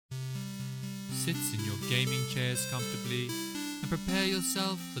sit in your gaming chairs comfortably and prepare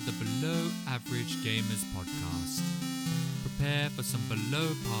yourself for the Below Average Gamers podcast. Prepare for some below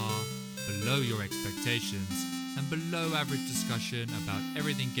par, below your expectations, and below average discussion about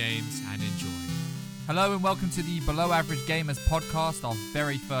everything games and enjoy. Hello and welcome to the Below Average Gamers podcast, our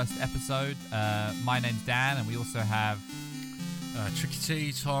very first episode. My name's Dan, and we also have Tricky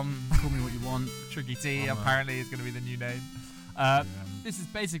T, Tom, call me what you want. Tricky T, apparently is going to be the new name. This is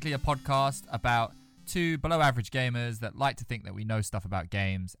basically a podcast about two below average gamers that like to think that we know stuff about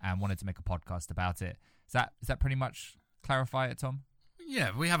games and wanted to make a podcast about it. Is that pretty much clarify it, Tom?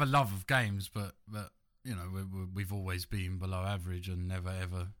 Yeah, we have a love of games, but you know, we've always been below average and never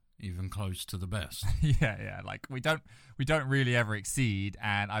ever even close to the best. yeah. Like we don't really ever exceed,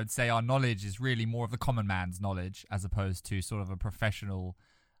 and I would say our knowledge is really more of the common man's knowledge as opposed to sort of a professional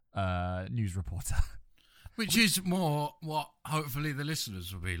news reporter. Which is more what hopefully the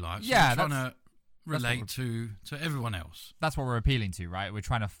listeners will be like. So yeah, we're trying to relate to everyone else. That's what we're appealing to, right? We're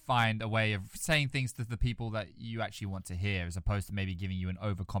trying to find a way of saying things to the people that you actually want to hear, as opposed to maybe giving you an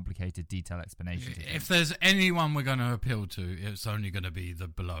overcomplicated, detailed explanation. If there's anyone we're going to appeal to, it's only going to be the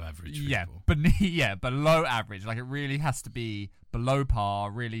below average people. Below average. Like, it really has to be below par,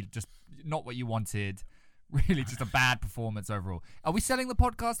 really just not what you wanted, really just a bad performance overall. Are we selling the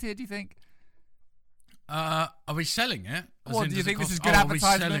podcast here, do you think? Are we selling it? What, do you think this is good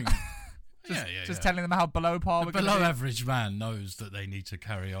advertisement? Just telling them how below par we're going to be. Below average man knows that they need to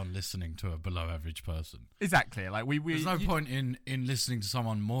carry on listening to a below average person. Exactly. Like there's no point in listening to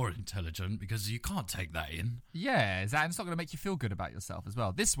someone more intelligent, because you can't take that in. Yeah, and it's not going to make you feel good about yourself as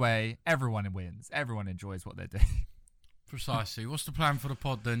well. This way, everyone wins. Everyone enjoys what they're doing. Precisely. What's the plan for the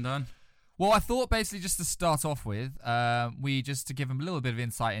pod then, Dan? Well, I thought basically just to start off with, to give them a little bit of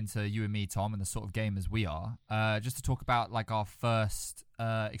insight into you and me, Tom, and the sort of gamers we are, just to talk about like our first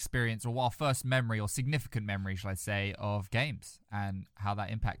experience, or our first memory, or significant memory, shall I say, of games and how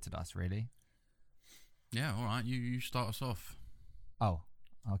that impacted us, really. Yeah, all right. You start us off. Oh,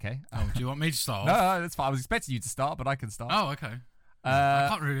 okay. Do you want me to start off? No, that's fine. I was expecting you to start, but I can start. Oh, okay. I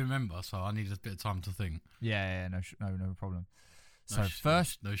can't really remember, so I need a bit of time to think. Yeah, no problem. No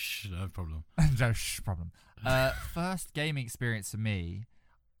problem. No problem. First gaming experience for me,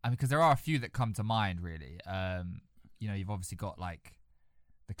 because there are a few that come to mind, really. You've obviously got like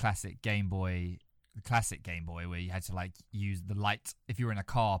the classic Game Boy, where you had to like use the light. If you were in a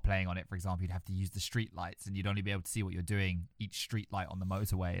car playing on it, for example, you'd have to use the street lights, and you'd only be able to see what you're doing each street light on the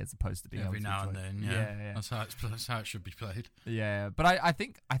motorway, as opposed to being every able to now and then. Yeah. That's how it should be played. Yeah, but I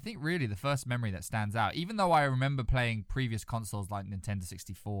think really the first memory that stands out, even though I remember playing previous consoles like Nintendo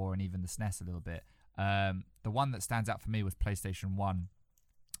 64 and even the SNES a little bit, the one that stands out for me was PlayStation 1,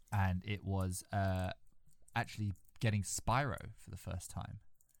 and it was actually getting Spyro for the first time.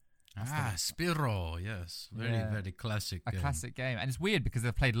 Spyro, yes. Very classic game. A classic game. And it's weird because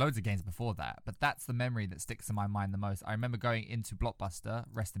I've played loads of games before that, but that's the memory that sticks in my mind the most. I remember going into Blockbuster,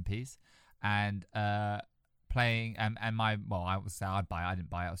 rest in peace, and playing, and I would say I'd buy it. I didn't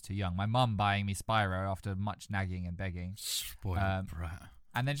buy it, I was too young. My mum buying me Spyro after much nagging and begging. Spoiled brat.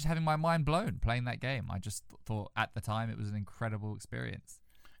 And then just having my mind blown playing that game. I just thought at the time it was an incredible experience.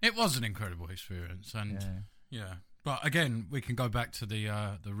 It was an incredible experience, and yeah. But again, we can go back to the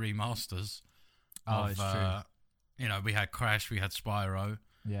remasters. It's true. We had Crash, we had Spyro.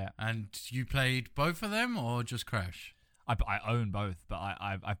 Yeah. And you played both of them, or just Crash? I own both, but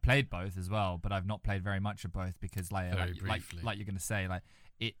I've played both as well. But I've not played very much of both because, like you're going to say,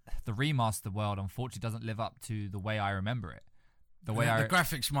 the remaster world unfortunately doesn't live up to the way I remember it. The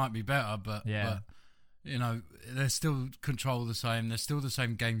graphics might be better, but they still control the same. They're still the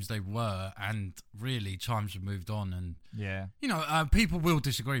same games they were, and really times have moved on. And people will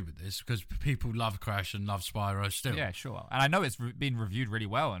disagree with this because people love Crash and love Spyro still. Yeah, sure. And I know it's been reviewed really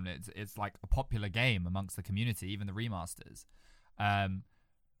well, and it's like a popular game amongst the community, even the remasters.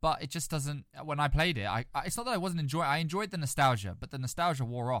 But it just doesn't. When I played it, it's not that I wasn't enjoying. I enjoyed the nostalgia, but the nostalgia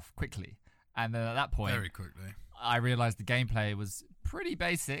wore off quickly. And then at that point, very quickly, I realized the gameplay was pretty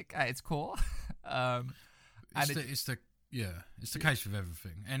basic at its core. It's the case with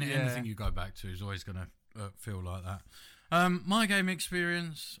everything. And anything you go back to is always going to feel like that. My game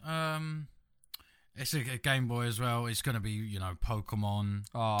experience, it's a Game Boy as well. It's going to be, Pokemon.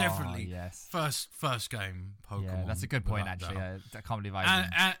 Oh, definitely. Yes. First game, Pokemon. Yeah, that's a good point, actually. I can't believe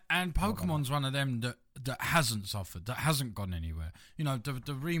and Pokemon's one of them that hasn't suffered, that hasn't gone anywhere. The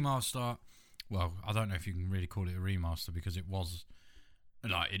remaster. Well, I don't know if you can really call it a remaster because it was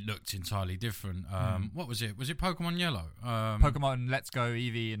like it looked entirely different. What was it? Was it Pokemon Yellow? Pokemon Let's Go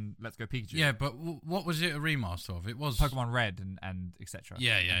Eevee and Let's Go Pikachu. Yeah, but what was it a remaster of? It was Pokemon Red and etc.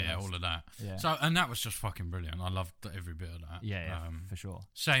 Yeah, all of that. Yeah. So, and that was just fucking brilliant. I loved every bit of that. Yeah, for sure.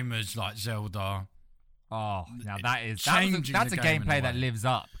 Same as like Zelda. Oh, now that's a gameplay that lives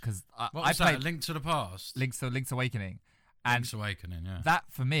up, because I played Link to the Past, Link's Awakening, Link's Awakening. Yeah, that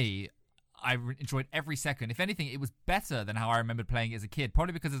for me, I enjoyed every second. If anything, it was better than how I remembered playing it as a kid.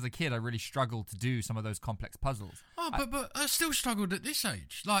 Probably because as a kid, I really struggled to do some of those complex puzzles. Oh, but I still struggled at this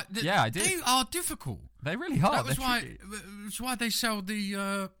age. Like, I did. They are difficult. They really are. That's why they sell the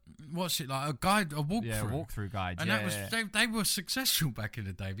a guide, a walkthrough. Yeah, walkthrough guide. And they were successful back in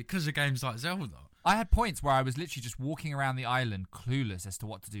the day because of games like Zelda. I had points where I was literally just walking around the island, clueless as to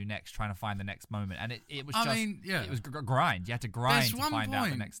what to do next, trying to find the next moment, and it was it was a grind. You had to grind to find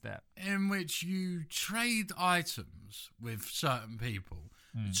out the next step. In which you trade items with certain people,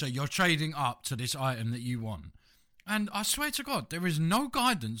 so you're trading up to this item that you want. And I swear to God, there is no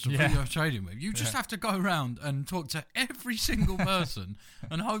guidance of who you're trading with. You just have to go around and talk to every single person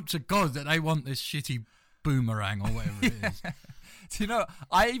and hope to God that they want this shitty boomerang or whatever it is. Do you know,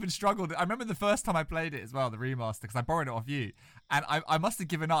 I even struggled. I remember the first time I played it as well, the remaster, because I borrowed it off you. And I must have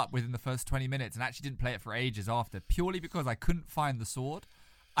given up within the first 20 minutes and actually didn't play it for ages after, purely because I couldn't find the sword.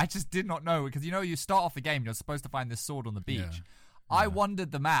 I just did not know, because you start off the game, you're supposed to find this sword on the beach. Yeah. I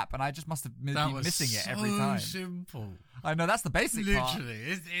wandered the map, and I just must have been missing it every time. So simple. I know, that's the basic part.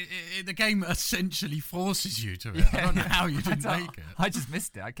 Literally. The game essentially forces you to it. I don't know how you didn't make it. I just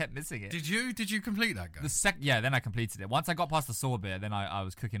missed it. I kept missing it. Did you complete that game? Then I completed it. Once I got past the sword bit, then I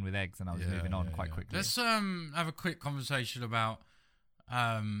was cooking with eggs, and I was moving on quite quickly. Let's have a quick conversation about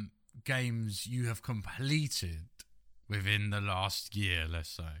games you have completed within the last year, let's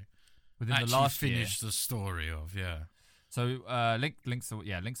say. Within the last year? Finished the story of, So,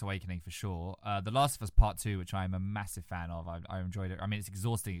 Link's Awakening for sure. The Last of Us Part 2, which I am a massive fan of. I enjoyed it. I mean, it's an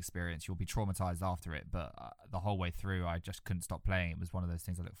exhausting experience. You'll be traumatized after it, but the whole way through, I just couldn't stop playing. It was one of those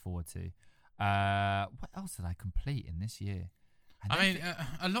things I look forward to. What else did I complete in this year?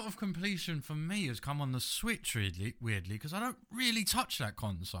 A lot of completion for me has come on the Switch, weirdly, because I don't really touch that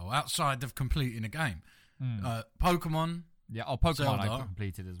console outside of completing a game. Pokemon. Yeah, Pokemon Zelda. I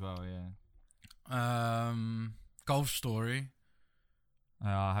completed as well, yeah. Golf Story.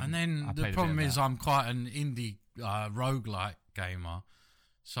 And then the problem is I'm quite an indie roguelike gamer,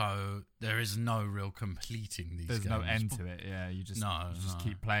 so there is no real completing these games. There's no end to it, yeah. You just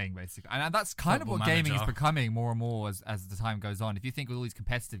keep playing, basically. And that's kind of what gaming is becoming more and more as the time goes on. If you think with all these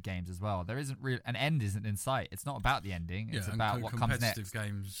competitive games as well, there isn't an end isn't in sight. It's not about the ending. It's about what comes next. Competitive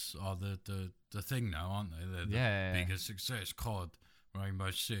games are the thing now, aren't they? They're the biggest success. COD,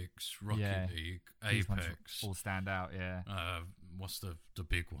 Rainbow Six, Rocket League, Apex, all stand out. Yeah. What's the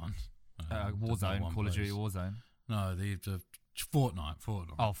big one? Warzone, Call of Duty Warzone. No, the Fortnite.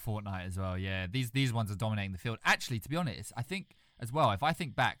 Oh, Fortnite as well. Yeah, these ones are dominating the field. Actually, to be honest, I think as well. If I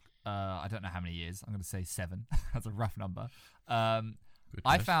think back, I don't know how many years. I'm going to say 7. That's a rough number.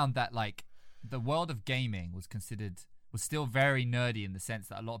 I found that like the world of gaming was still very nerdy in the sense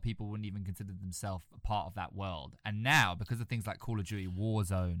that a lot of people wouldn't even consider themselves a part of that world. And now, because of things like Call of Duty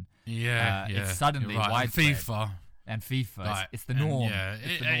Warzone, it's suddenly widespread. And FIFA, it's the norm.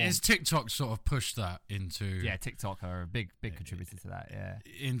 It's TikTok sort of pushed that into... Yeah, TikTok are a big contributor to that,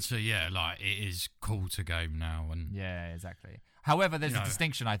 like it is cool to game now. And yeah, exactly. However, there's a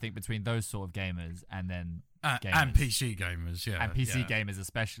distinction, I think, between those sort of gamers and then gamers. And PC gamers, yeah. And PC gamers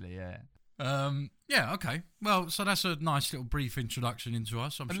especially, yeah. Okay. Well, so that's a nice little bribrief introduction into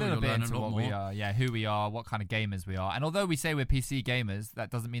us. I'm sure you'll learn a lot more. We are, who we are, what kind of gamers we are. And although we say we're PC gamers, that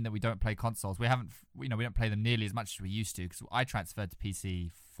doesn't mean that we don't play consoles. We don't play them nearly as much as we used to, because I transferred to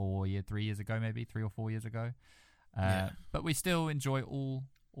PC 3 years ago, maybe 3 or 4 years ago. But we still enjoy all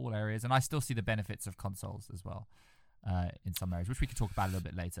areas, and I still see the benefits of consoles as well in some areas, which we can talk about a little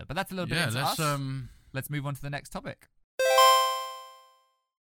bit later. But that's a little bit into us. Let's move on to the next topic.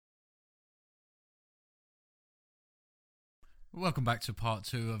 Welcome back to part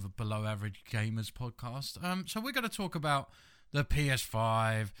 2 of a Below Average Gamers podcast. So we're going to talk about the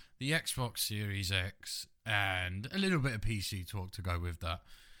PS5, the Xbox Series X, and a little bit of PC talk to go with that.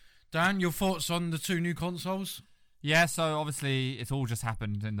 Dan, your thoughts on the 2 new consoles? Yeah, so obviously it's all just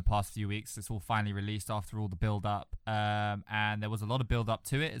happened in the past few weeks. It's all finally released after all the build-up, and there was a lot of build-up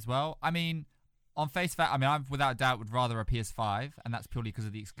to it as well. I mean, on face value, I without doubt would rather a PS5, and that's purely because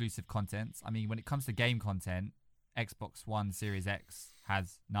of the exclusive content. I mean, when it comes to game content, Xbox One Series X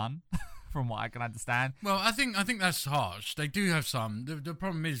has none, from what I can understand. Well, I think that's harsh. They do have some. The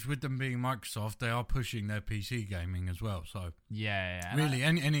problem is with them being Microsoft, they are pushing their PC gaming as well. So yeah. Really,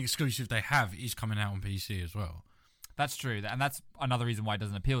 any exclusive they have is coming out on PC as well. That's true, and that's another reason why it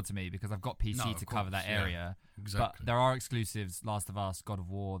doesn't appeal to me, because I've got PC to cover that area. Exactly. But there are exclusives: Last of Us, God of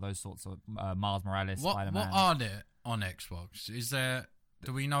War, those sorts of Miles Morales, Spider-Man. What are there on Xbox? Is there?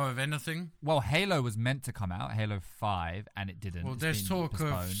 Do we know of anything? Well, Halo was meant to come out, Halo 5, and it didn't. Well, there's talk of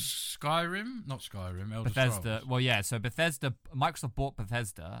Skyrim, not Skyrim, Elder Bethesda. Scrolls. Well, yeah. So Microsoft bought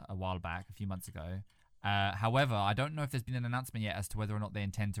Bethesda a while back, a few months ago. However, I don't know if there's been an announcement yet as to whether or not they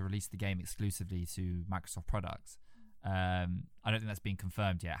intend to release the game exclusively to Microsoft products. I don't think that's been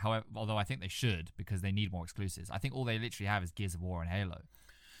confirmed yet. However, although I think they should, because they need more exclusives. I think all they literally have is Gears of War and Halo.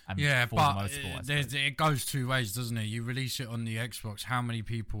 And yeah, but it goes two ways, doesn't it? You release it on the Xbox, how many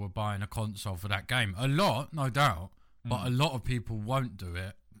people are buying a console for that game? A lot, no doubt, but a lot of people won't do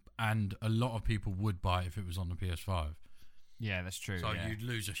it, and a lot of people would buy it if it was on the PS5. Yeah, that's true. So you'd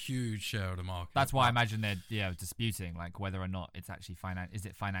lose a huge share of the market. That's why I imagine they're disputing like whether or not it's actually is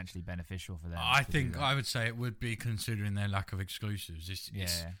it financially beneficial for them. I think I would say it would be, considering their lack of exclusives.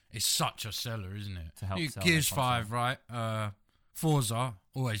 It's such a seller, isn't it? To help sell Gears 5, right? Forza,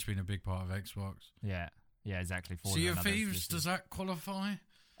 always been a big part of Xbox. Yeah, exactly. Forza, Sea of Thieves, does that qualify?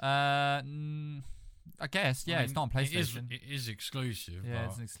 I guess, yeah. I mean, it's not on PlayStation. It is exclusive. Yeah,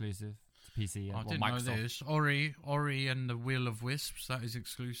 it's an exclusive to PC. I didn't know this. Ori and the Will of Wisps, that is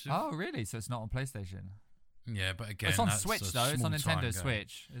exclusive. Oh, really? So it's not on PlayStation? Yeah, but again, it's on Switch though. It's on Nintendo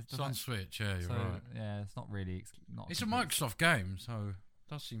Switch. It's on Switch. Yeah, you're right. Yeah, it's not really. It's a Microsoft game, so.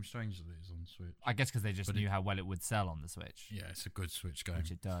 Does seem strange that it's on Switch. I guess because they just knew how well it would sell on the Switch. Yeah, it's a good Switch game. Which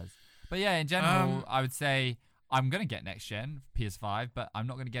it does. But yeah, in general, I would say I'm going to get next gen PS5, but I'm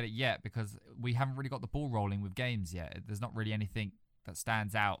not going to get it yet because we haven't really got the ball rolling with games yet. There's not really anything that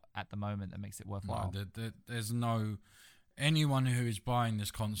stands out at the moment that makes it worthwhile. No, there's no... Anyone who is buying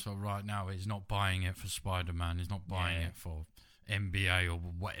this console right now is not buying it for Spider-Man, is not buying it for NBA or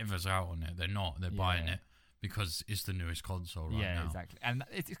whatever's out on it. They're not. They're buying it because it's the newest console right now. Yeah, exactly. And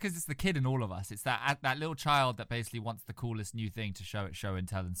it's because it's the kid in all of us. It's that little child that basically wants the coolest new thing to show and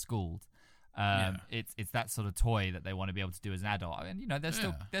tell and schooled. It's that sort of toy that they want to be able to do as an adult. I mean,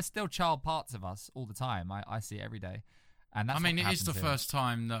 there's still child parts of us all the time. I see it every day. And that's it is the first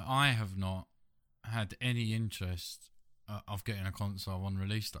time that I have not had any interest of getting a console on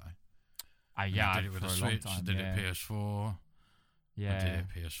release day. I did it with the Switch. I did it PS4. Yeah, I did it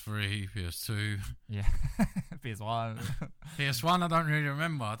PS3, PS2. Yeah, PS1. PS1, I don't really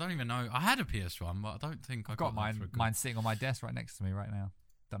remember. I don't even know. I had a PS1, but I don't think I got mine. Mine's sitting on my desk right next to me right now.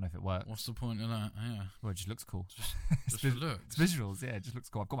 Don't know if it works. What's the point of that? Yeah. Well, it just looks cool. Just for looks. It's visuals, yeah. It just looks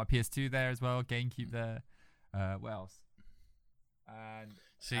cool. I've got my PS2 there as well. GameCube there. What else? And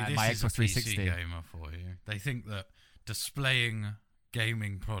this my is Xbox 360 gamer for you. They think that displaying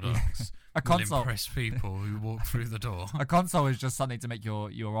gaming products a console will impress people who walk through the door. A console is just something to make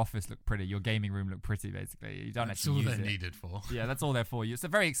your office look pretty, your gaming room look pretty. Basically, you don't actually use it. That's all they're needed for. Yeah, that's all they're for. It's a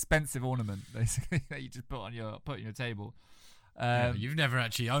very expensive ornament, basically, that you just put on your table. You've never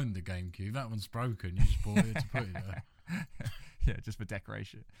actually owned the GameCube. That one's broken. You just bought it to put it there. Yeah, just for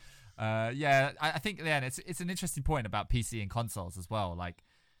decoration. I think it's an interesting point about PC and consoles as well. Like,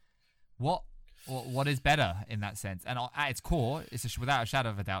 what is better in that sense? And at its core, it's without a shadow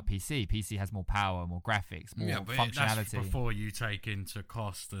of a doubt PC. PC has more power, more graphics, more functionality. That's before you take into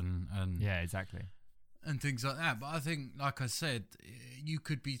cost and exactly, and things like that. But I think, like I said, you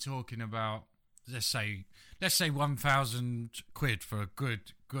could be talking about let's say £1,000 for a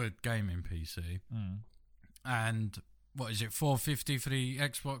good gaming PC, and what is it, $450 for the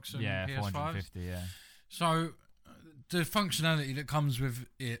Xbox and PS5? $450, yeah. So the functionality that comes with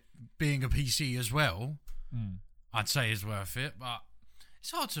it being a PC as well, I'd say is worth it, but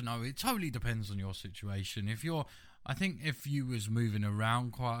it's hard to know. It totally depends on your situation. I think if you was moving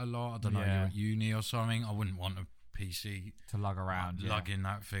around quite a lot, I don't know, you're at uni or something, I wouldn't want a PC to lug around, lugging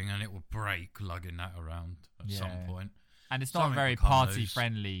that thing, and it will break lugging that around at some point. And it's not a very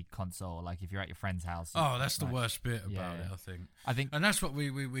party-friendly console. Like if you're at your friend's house. Oh, that's the worst bit about it. I think, and that's what we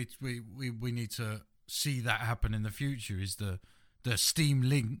need to see that happen in the future. Is the Steam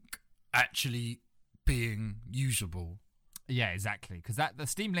Link actually being usable? Yeah, exactly. Because the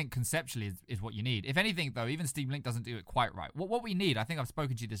Steam Link conceptually is what you need. If anything, though, even Steam Link doesn't do it quite right. What we need, I think I've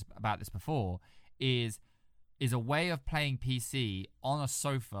spoken to you about this before, is a way of playing PC on a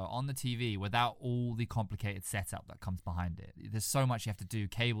sofa, on the TV, without all the complicated setup that comes behind it. There's so much you have to do,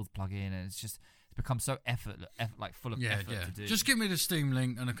 cables plug in, and it's become so like full of effort to do. Just give me the Steam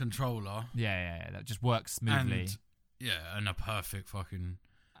Link and a controller. Yeah, that just works smoothly. And a perfect fucking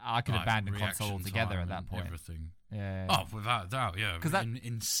I could abandon console altogether at that point. Everything. Yeah. Oh, without a doubt, yeah. Because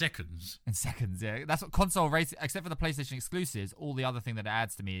in seconds. In seconds, yeah. That's what console race. Except for the PlayStation exclusives, all the other thing that it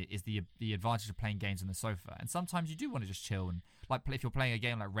adds to me is the advantage of playing games on the sofa. And sometimes you do want to just chill and if you're playing a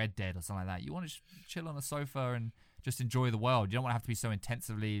game like Red Dead or something like that, you want to chill on the sofa and just enjoy the world. You don't want to have to be so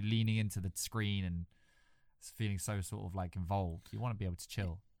intensively leaning into the screen and feeling so sort of like involved. You want to be able to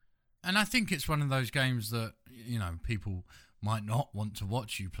chill. And I think it's one of those games that people might not want to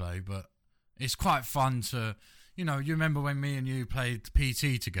watch you play, but it's quite fun to. You remember when me and you played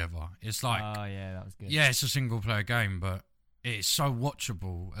PT together? It's like, oh yeah, that was good. Yeah, it's a single player game, but it's so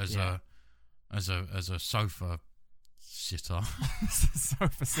watchable as a sofa sitter.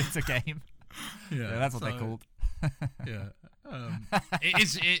 Sofa sitter game. Yeah, that's what they're called. Yeah,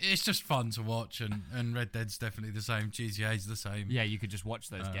 it's just fun to watch, and Red Dead's definitely the same. GTA's the same. Yeah, you could just watch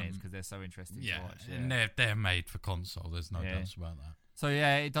those games because they're so interesting to watch. Yeah, and they're made for console. There's no doubt about that. So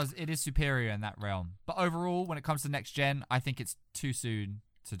yeah, it is superior in that realm. But overall, when it comes to next gen, I think it's too soon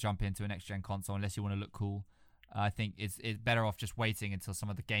to jump into a next gen console unless you want to look cool. I think it's better off just waiting until some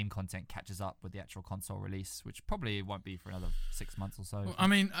of the game content catches up with the actual console release, which probably won't be for another 6 months or so. Well, I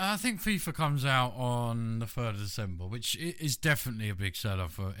mean, I think FIFA comes out on the 3rd of December, which is definitely a big seller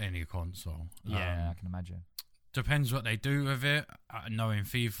for any console. Yeah, I can imagine. Depends what they do with it. Knowing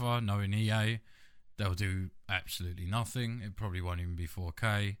FIFA, knowing EA, they'll do absolutely nothing. It probably won't even be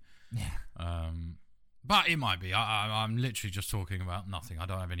 4K. Yeah. But it might be. I'm literally just talking about nothing. I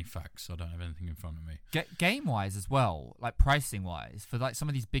don't have any facts. I don't have anything in front of me. Game-wise as well, like pricing-wise, for like some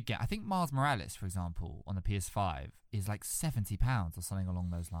of these big games. I think Miles Morales, for example, on the PS5 is like £70 or something along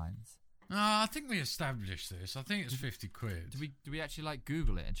those lines. I think we established this. I think it's 50 quid. Do we actually like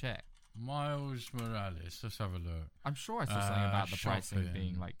Google it and check? Miles Morales. Let's have a look. I'm sure I saw something about the pricing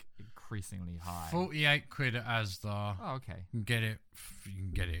being like increasingly high. 48 quid at Asda. Oh, okay. You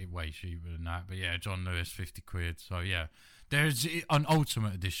can get it way cheaper than that. But yeah, John Lewis, 50 quid. So yeah, there's an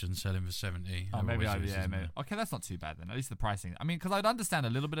Ultimate Edition selling for 70. Oh, maybe. Okay, that's not too bad then. At least the pricing. I mean, because I'd understand a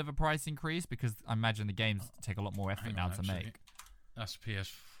little bit of a price increase because I imagine the games take a lot more effort now to make. That's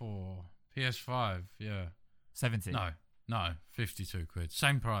PS4. PS5, yeah. 70. No, 52 quid.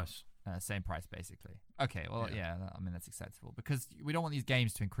 Same price. Same price, basically. Okay, well, yeah, I mean, that's acceptable. Because we don't want these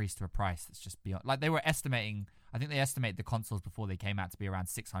games to increase to a price that's just beyond... Like, they were estimating... I think they estimate the consoles before they came out to be around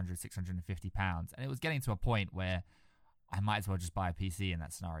 £600, £650. And it was getting to a point where I might as well just buy a PC in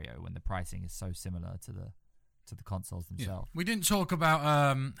that scenario when the pricing is so similar to the consoles themselves. Yeah. We didn't talk about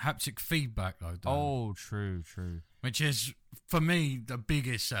haptic feedback, though. Oh, true. Which is, for me, the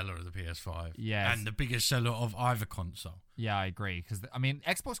biggest seller of the PS5. Yes. And the biggest seller of either console. Yeah, I agree. Because, I mean,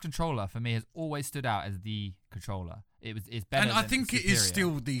 Xbox controller, for me, has always stood out as the controller. It's better and I think it is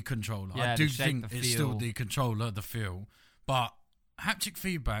still the controller. Yeah, I do think it's still the controller, the feel. But haptic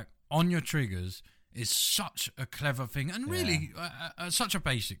feedback on your triggers is such a clever thing. And really, such a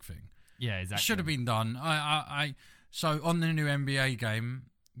basic thing. Yeah, exactly. It should have been done. So on the new NBA game,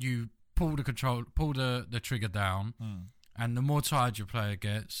 you pull the trigger down, and the more tired your player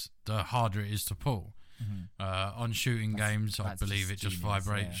gets, the harder it is to pull. Mm-hmm. On shooting games, I believe it just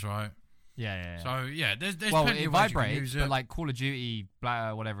vibrates, right? Yeah. So yeah, there's plenty of ways you can use it. But like Call of Duty,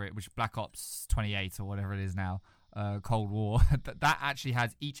 Black Ops 28 or whatever it is now, Cold War, that actually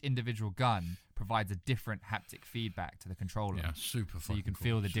has each individual gun provides a different haptic feedback to the controller. Yeah, super fun. So you can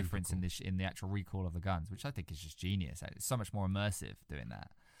feel the difference in the actual recoil of the guns, which I think is just genius. It's so much more immersive doing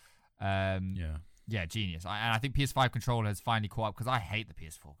that. Yeah, genius. And I think PS5 controller has finally caught up because I hate the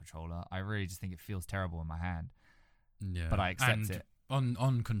PS4 controller. I really just think it feels terrible in my hand. Yeah, but I accept it.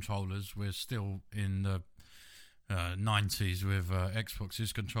 On controllers, we're still in the 90s with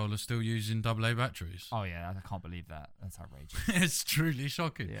Xbox's controller still using AA batteries. Oh yeah, I can't believe that. That's outrageous. It's truly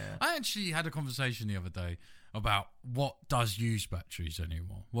shocking. Yeah. I actually had a conversation the other day about what does use batteries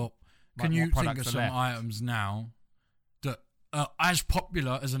anymore. Can you think of some items now that are as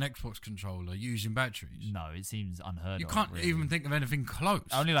popular as an Xbox controller using batteries? No, it seems unheard of. You can't even think of anything close.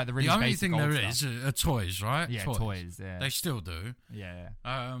 Only like the really basic The only thing there is are toys, right? Yeah, toys. Yeah, they still do. Yeah.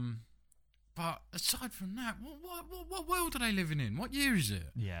 But aside from that, what world are they living in? What year is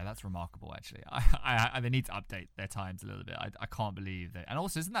it? Yeah, that's remarkable, actually. They need to update their times a little bit. I can't believe that. And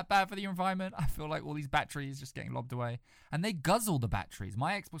also, isn't that bad for the environment? I feel like all these batteries just getting lobbed away. And they guzzle the batteries.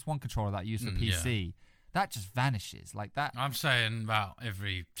 My Xbox One controller that I use for PC, that just vanishes. Like that. I'm saying about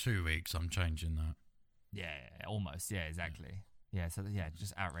every 2 weeks I'm changing that. Yeah, almost. Yeah, exactly. Yeah, so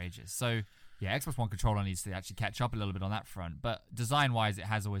just outrageous. So, yeah, Xbox One controller needs to actually catch up a little bit on that front. But design-wise, it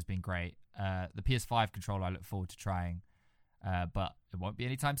has always been great. The PS5 controller I look forward to trying, but it won't be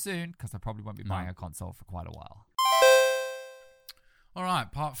anytime soon because I probably won't be buying a console for quite a while. All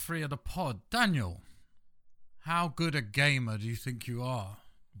right, part 3 of the pod. Daniel, how good a gamer do you think you are?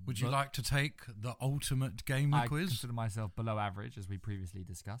 Would you like to take the ultimate gamer quiz? I consider myself below average, as we previously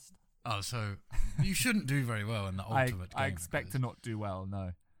discussed. Oh, so you shouldn't do very well in the ultimate gamer I expect quiz. to not do well,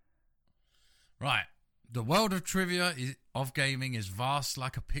 no. Right. The world of trivia of gaming is vast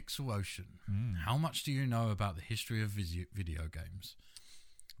like a pixel ocean. How much do you know about the history of video games?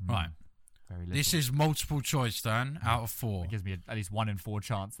 Right. Very little. This is multiple choice, Dan, out of 4. It gives me at least 1 in 4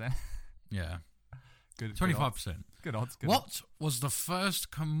 chance then. Yeah. Good. 25%. Good odds. What was the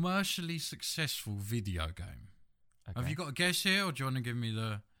first commercially successful video game? Okay. Have you got a guess here, or do you want to give me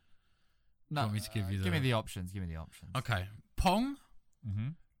the... No, want me to give you the... Give me the options. Okay. Pong,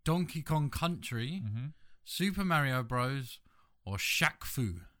 Donkey Kong Country, Super Mario Bros, or Shaq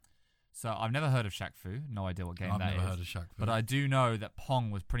Fu? So I've never heard of Shaq Fu. No idea what game that is. I've never heard of Shaq Fu. But I do know that Pong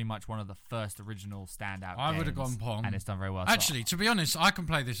was pretty much one of the first original standout games. I would have gone Pong. And it's done very well. Actually, to be honest, I can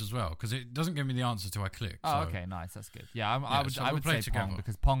play this as well, because it doesn't give me the answer till I click. Oh, okay, nice. That's good. Yeah, I would say together. Pong,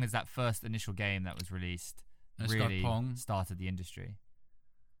 because Pong is that first initial game that was released. Really started the industry.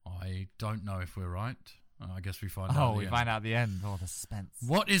 I don't know if we're right. I guess we find out. Oh, we find out at the end. Oh, the suspense.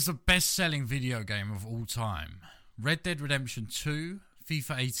 What is the best-selling video game of all time? Red Dead Redemption 2,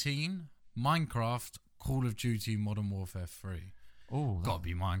 FIFA 18, Minecraft, Call of Duty, Modern Warfare 3. Oh, gotta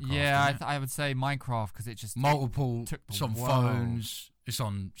be Minecraft. Yeah, I would say Minecraft, because it just multiple. It's on phones. It's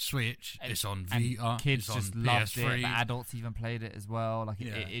on Switch. It's on Vita. Kids it's just on loved PS3. it. The adults even played it as well. Like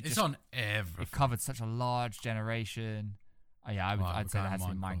it's on everything. It covered such a large generation. I'd say that has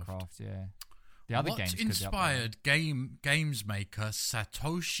to be Minecraft. Yeah. The other games. What inspired games maker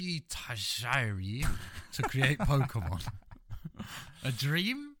Satoshi Tajiri to create Pokemon? A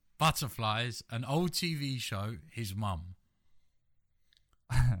dream, butterflies, an old TV show, his mum.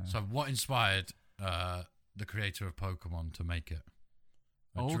 So what inspired the creator of Pokemon to make it?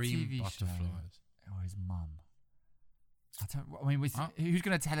 A old dream, TV butterflies. Show. Or his mum. Who's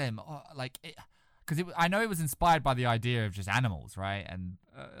going to tell him? Because I know it was inspired by the idea of just animals, right? And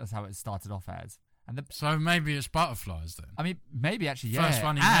that's how it started off as. So maybe it's butterflies then. I mean, maybe actually, yeah. First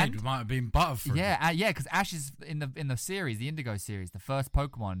one he made might have been Butterfree. Yeah, because Ash is in the series, the Indigo series, the first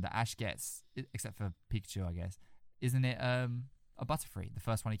Pokemon that Ash gets, except for Pikachu, I guess, isn't it a Butterfree, the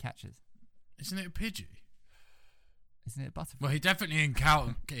first one he catches? Isn't it a Pidgey? Isn't it a Butterfree? Well, he definitely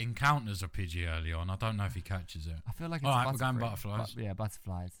encounters a Pidgey early on. I don't know if he catches it. I feel like it's all right, we're going butterflies.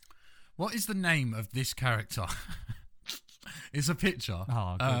 Butterflies. What is the name of this character? It's a picture.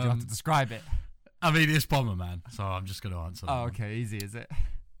 Oh, good. You have to describe it. I mean, it's Bomberman, so I'm just going to answer that. Oh, okay. Easy, is it?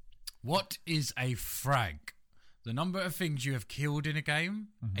 What is a frag? The number of things you have killed in a game,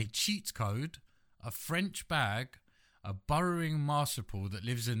 a cheat code, a French bag, a burrowing marsupial that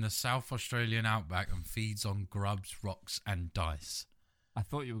lives in the South Australian outback and feeds on grubs, rocks, and dice. I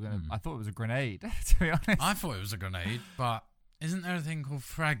thought you were going to... I thought it was a grenade, to be honest. I thought it was a grenade, but isn't there a thing called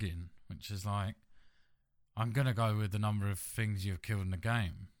fragging, which is like, I'm going to go with the number of things you've killed in the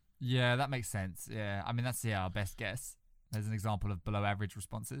game. Yeah, that makes sense. Yeah, I mean, that's our best guess. There's an example of below average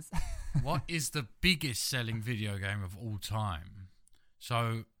responses. What is the biggest selling video game of all time?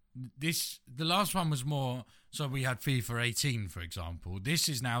 So the last one was more, so we had FIFA 18, for example. This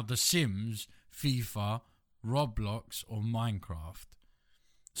is now The Sims, FIFA, Roblox, or Minecraft.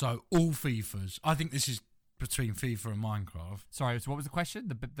 So all FIFAs. I think this is between FIFA and Minecraft. Sorry, so what was the question?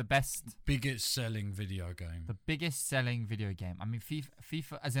 The best... Biggest selling video game. The biggest selling video game. I mean,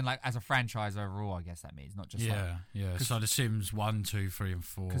 FIFA as in like as a franchise overall, I guess that means, not just Yeah. So The Sims 1, 2, 3, and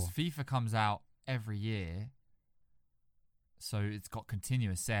 4. Because FIFA comes out every year, so it's got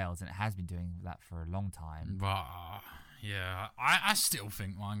continuous sales, and it has been doing that for a long time. But, yeah, I still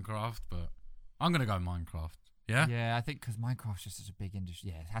think Minecraft, but I'm going to go Minecraft. Yeah? Yeah, I think because Minecraft's just such a big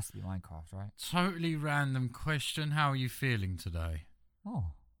industry. Yeah, it has to be Minecraft, right? Totally random question. How are you feeling today? Oh,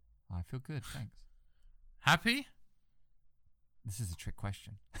 I feel good, thanks. Happy? This is a trick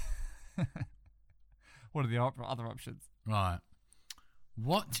question. What are the other options? Right.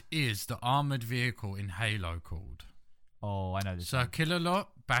 What is the armoured vehicle in Halo called? Oh, I know this. Circular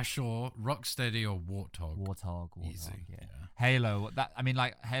Lot, Bashor, Rocksteady, or Warthog? Warthog. Easy. Yeah. Halo.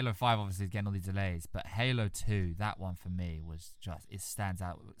 Halo 5 obviously is getting all these delays, but Halo 2, that one for me was just, it stands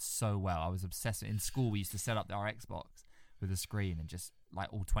out so well. I was obsessed. In school, we used to set up our Xbox with a screen and just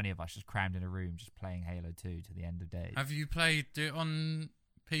like all 20 of us just crammed in a room just playing Halo 2 to the end of days. Have you played it on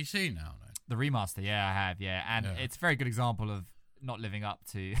PC now? Then? The remaster, yeah, I have, yeah. And it's a very good example of not living up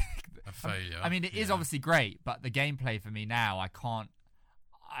to a failure. I mean, it is obviously great, but the gameplay for me now,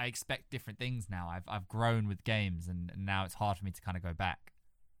 I expect different things now. I've grown with games, and now it's hard for me to kind of go back.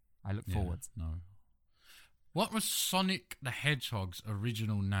 I look forwards. No. What was Sonic the Hedgehog's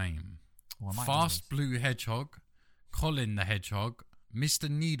original name? Well, Fast Blue Hedgehog, Colin the Hedgehog, Mr.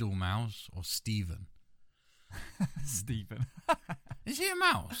 Needle Mouse, or Steven? Steven. Is he a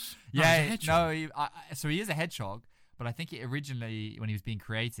mouse? Yeah, so he is a hedgehog, but I think it originally, when he was being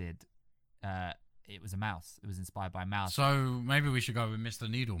created, it was a mouse. It was inspired by a mouse. So maybe we should go with Mr.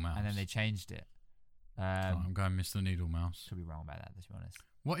 Needle Mouse. And then they changed it. I'm going Mr. Needle Mouse. Could be wrong about that, to be honest.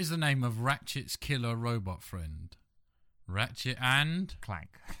 What is the name of Ratchet's killer robot friend? Ratchet and... Clank.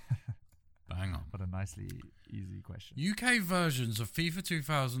 Bang on. What a nicely easy question. UK versions of FIFA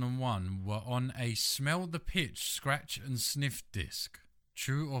 2001 were on a smell the pitch, scratch and sniff disc.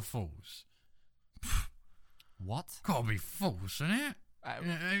 True or false? What? Gotta be false, isn't it?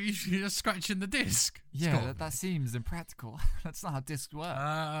 You're scratching the disc. Yeah, that seems impractical. That's not how discs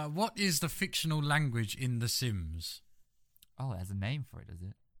work. What is the fictional language in The Sims? Oh, it has a name for it, does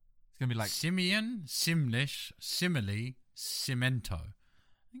it? It's going to be like... Simian, Simlish, Simile, Cimento.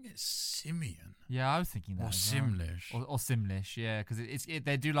 I think it's Simian. Yeah, I was thinking that. Or Simlish. Or Simlish, yeah, because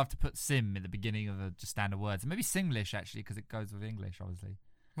they do love to put sim at the beginning of just standard words. And maybe Singlish, actually, because it goes with English, obviously.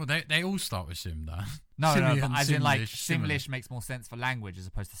 Well, they all start with sim, though. No, Simian, but as in, like, Simlish Simlish makes more sense for language as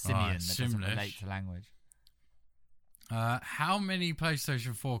opposed to Simian that doesn't relate to language. How many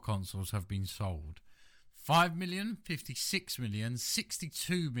PlayStation 4 consoles have been sold? 5 million, 56 million,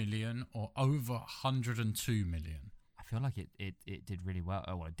 62 million, or over 102 million? I feel like it did really well.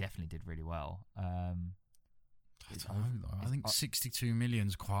 Oh, well, it definitely did really well. I think 62 million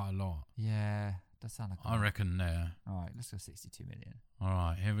is quite a lot. Yeah, does sound like I reckon there. All right, let's go 62 million. All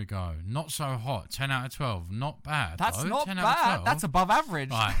right, here we go. Not so hot. 10 out of 12. Not bad. That's though. not 10 bad. Out of 12. That's above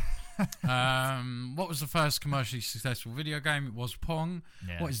average. Right. What was the first commercially successful video game? It was Pong.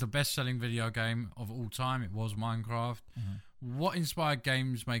 Yeah. What is the best-selling video game of all time? It was Minecraft. Mm-hmm. What inspired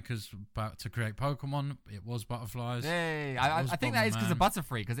games makers to create Pokemon? It was Butterflies. Yay! I think that is because of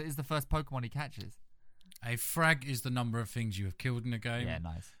Butterfree, because it is the first Pokemon he catches. A frag is the number of things you have killed in a game. Yeah,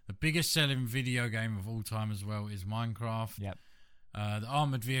 nice. The biggest selling video game of all time as well is Minecraft. Yep. The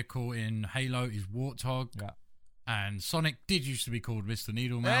armoured vehicle in Halo is Warthog. Yeah. And Sonic did used to be called Mr.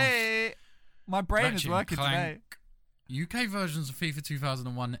 Needle Mouse. Hey! My brain Ratchet is working today. UK versions of FIFA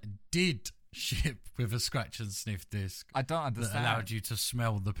 2001 did ship with a scratch and sniff disc. I don't understand. That allowed you to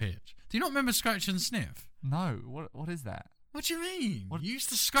smell the pitch. Do you not remember scratch and sniff? No. What is that? What do you mean? What? You used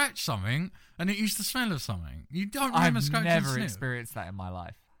to scratch something and it used to smell of something. You don't remember scratch and sniff? I've never experienced that in my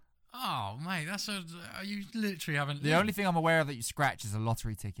life. Oh, mate, you literally haven't. The only thing I'm aware of that you scratch is a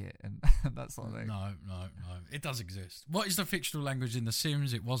lottery ticket and that sort of thing. No. It does exist. What is the fictional language in The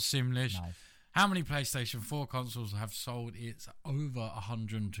Sims? It was Simlish. Nice. How many PlayStation 4 consoles have sold? It's over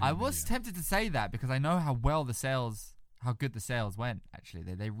 102 I was tempted to say that because I know how good the sales went, actually.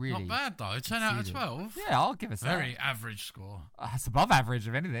 They really... Not bad, though. 10 out of 12. Yeah, I'll give us that. Very average score. It's above average,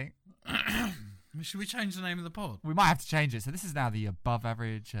 if anything. Should we change the name of the pod? We might have to change it. So this is now the Above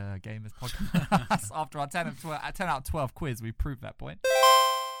Average Gamers podcast. After our 10 out of 12 quiz, we proved that point.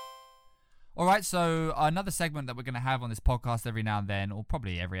 All right, so another segment that we're going to have on this podcast every now and then, or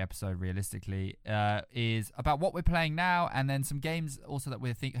probably every episode realistically, is about what we're playing now, and then some games also that we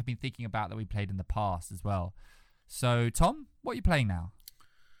have been thinking about that we played in the past as well. So, Tom, what are you playing now?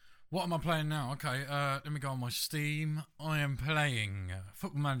 What am I playing now? Okay, let me go on my Steam. I am playing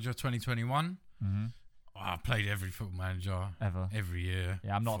Football Manager 2021. Mm-hmm. I played every Football Manager every year.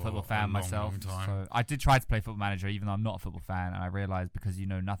 Yeah, I'm not a football fan myself. So I did try to play Football Manager, even though I'm not a football fan, and I realised because you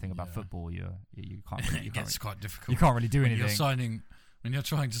know nothing about football, you can't really. It's quite difficult. You can't really do anything. When you're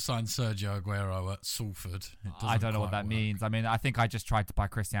trying to sign Sergio Aguero at Salford, I don't know what that means. I mean, I think I just tried to buy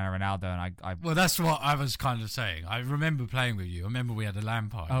Cristiano Ronaldo, and I. Well, that's what I was kind of saying. I remember playing with you. I remember we had a LAN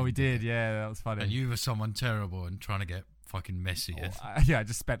party. Oh, we did. Yeah, that was funny. And you were someone terrible and trying to get fucking Messi. I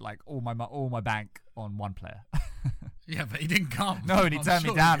just spent like all my bank on one player. Yeah, but he didn't come. No, and he turned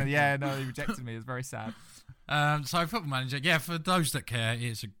me down, and he rejected me. It was very sad. So Football Manager, for those that care,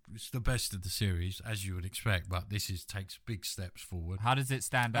 it's the best of the series, as you would expect, but this takes big steps forward. How does it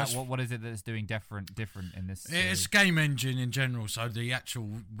stand out? What is it that's doing different in this series? It's game engine in general, so the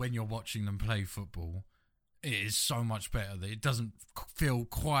actual, when you're watching them play football, it is so much better. That it doesn't feel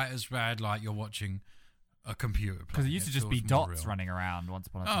quite as bad like you're watching a computer play. Because it used to just be dots running around once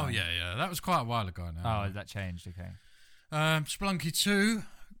upon a time. Oh, yeah. That was quite a while ago now. Oh, has that changed? Okay. Spelunky 2,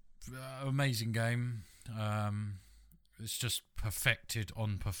 amazing game. It's just perfected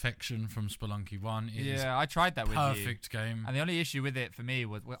on perfection from Spelunky 1. I tried that with you. Perfect game. And the only issue with it for me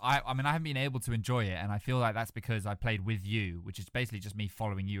was, I haven't been able to enjoy it, and I feel like that's because I played with you, which is basically just me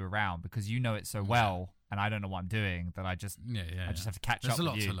following you around, because you know it so well, and I don't know what I'm doing, that I just have to catch up with you.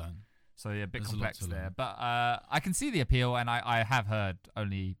 There's a lot to learn. So yeah, a bit complex there. But I can see the appeal, and I have heard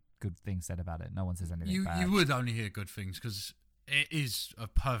only good things said about it. No one says anything bad. You would only hear good things because it is a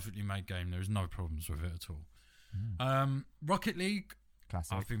perfectly made game. There is no problems with it at all. Rocket League,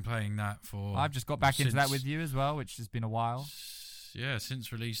 classic. I've been playing that for... I've just got back into that with you as well, which has been a while. Yeah,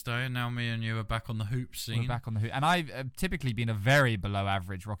 since release day, and now me and you are back on the hoop scene. We're back on the hoop. And I've typically been a very below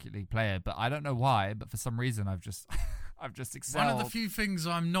average Rocket League player, but I don't know why, but for some reason I've just excelled. One of the few things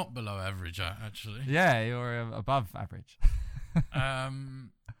I'm not below average at, actually. Yeah, you're above average.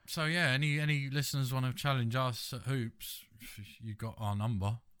 So yeah, any listeners want to challenge us at hoops, you got our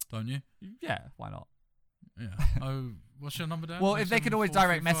number, don't you? Yeah, why not? Yeah. What's your number, Dan? Well, if they could always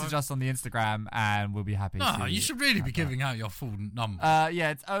direct message us on the Instagram, and we'll be happy. No, you should really be giving out your full number.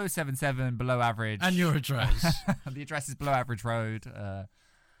 Yeah, it's 077 below average. And your address. The address is below average road,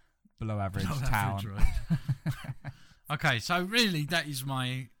 below average town. Average road. Okay, so really that is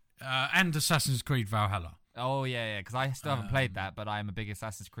my and Assassin's Creed Valhalla. Oh yeah, because I still haven't played that, but I'm a big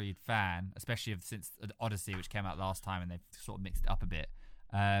Assassin's Creed fan, especially since Odyssey, which came out last time, and they've sort of mixed it up a bit.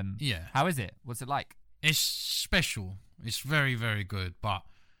 Yeah. How is it? What's it like? It's special. It's very, very good, but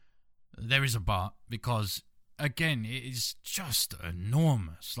there is a but, because, again, it is just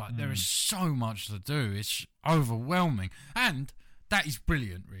enormous. Like, there is so much to do. It's overwhelming. And that is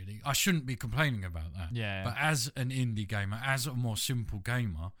brilliant, really. I shouldn't be complaining about that. Yeah. But as an indie gamer, as a more simple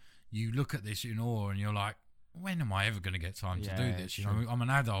gamer, you look at this in awe and you're like, when am I ever going to get time to do this? You know, I'm an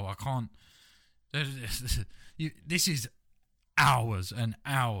adult. I can't... This is hours and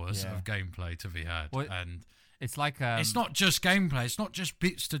hours of gameplay to be had. Well, and it's like... it's not just gameplay. It's not just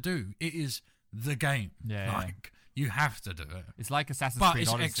bits to do. It is the game. Yeah. Like, you have to do it. It's like Assassin's Creed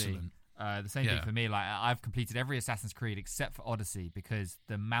Odyssey. Excellent. The same thing for me. Like, I've completed every Assassin's Creed except for Odyssey, because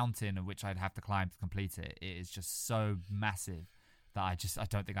the mountain of which I'd have to climb to complete it is just so massive that I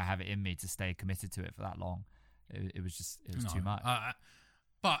don't think I have it in me to stay committed to it for that long. It was too much.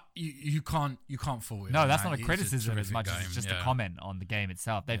 But you can't fault it. No, that's not a criticism as much as it's just a comment on the game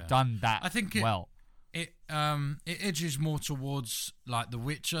itself. They've done that well. It edges more towards like The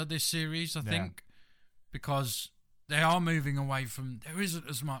Witcher, this series, I think, because they are moving away from... There isn't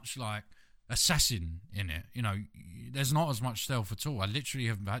as much like assassin in it. You know, there's not as much stealth at all. I literally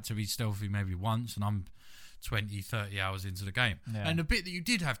have had to be stealthy maybe once, and I'm 20, 30 hours into the game. Yeah. And the bit that you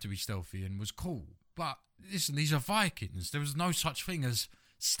did have to be stealthy in was cool. But listen, these are Vikings. There was no such thing as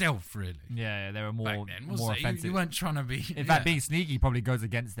stealth, really. Yeah, they were more offensive. You weren't trying to be... In fact, being sneaky probably goes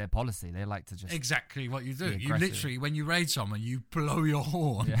against their policy. They like to just... Exactly what you do. You literally, when you raid someone, you blow your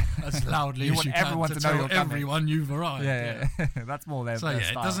horn as loudly as you want can everyone to know tell you're coming. everyone you've arrived. Yeah. That's more their style.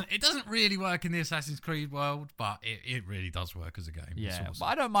 It doesn't really work in the Assassin's Creed world, but it really does work as a game. Yeah, but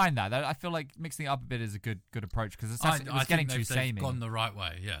I don't mind that. I feel like mixing it up a bit is a good approach, because it was getting too samey. They've gone the right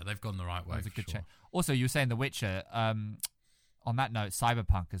way. Yeah, they've gone the right way. It was a good change. Also, you were saying The Witcher... on that note,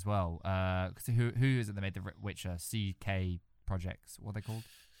 Cyberpunk as well. Who is it that made The Witcher? CK Projects. What are they called?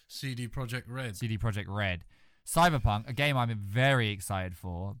 CD Projekt Red. CD Projekt Red. Cyberpunk, a game I'm very excited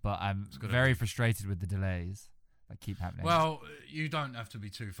for, but I'm very frustrated with the delays that keep happening. Well, you don't have to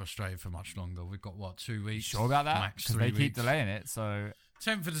be too frustrated for much longer. We've got, 2 weeks? Sure about that? Max 'Cause 3 they weeks. keep delaying it, so...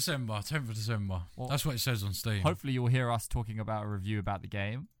 10th of December. Well, that's what it says on Steam. Hopefully you'll hear us talking about a review about the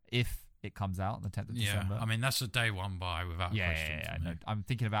game, if it comes out on the 10th of December. I mean, that's a day one buy without question. Yeah, no, I'm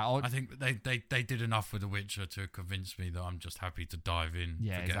thinking about... I think they did enough with The Witcher to convince me that I'm just happy to dive in,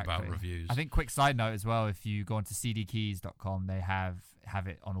 forget about reviews. I think, quick side note as well, if you go onto cdkeys.com, they have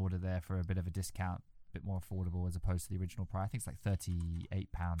it on order there for a bit of a discount, a bit more affordable as opposed to the original price. I think it's like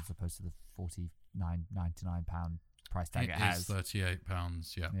 £38 as opposed to the £49.99 price tag it has. It is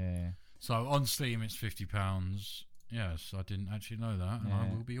 £38, yeah. So on Steam, it's £50. Yes, I didn't actually know that, and I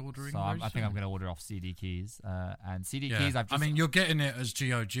will be ordering. So I think I'm going to order off CD Keys, and CD Keys. I mean, you're getting it as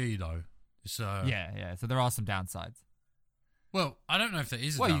GOG though. It's, yeah. So there are some downsides. Well, I don't know if there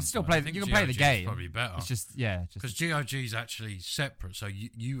is. Well, you can still play. You can play the game. Probably better. It's just because GOG is actually separate, so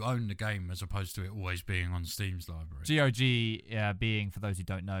you own the game as opposed to it always being on Steam's library. GOG being, for those who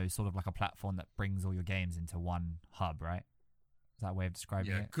don't know, sort of like a platform that brings all your games into one hub, right? Is that a way of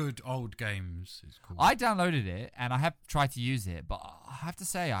describing it? Yeah, Good Old Games is cool. I downloaded it and I have tried to use it, but I have to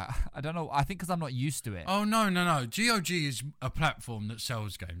say I don't know. I think because I'm not used to it. Oh no! GOG is a platform that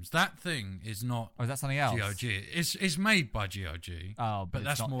sells games. That thing is not. Oh, is that something else? GOG. It's made by GOG. Oh, but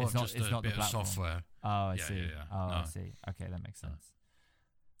that's more just a bit of software. Oh, I see. Yeah. I see. Okay, that makes sense.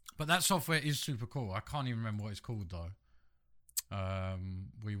 But that software is super cool. I can't even remember what it's called though.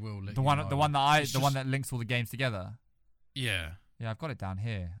 We will let the one that links all the games together. Yeah. Yeah, I've got it down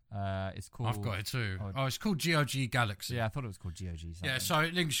here. It's called... I've got it too. It's called GOG Galaxy. Yeah, I thought it was called GOG something. Yeah, so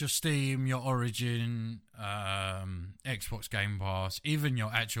it links your Steam, your Origin, Xbox Game Pass, even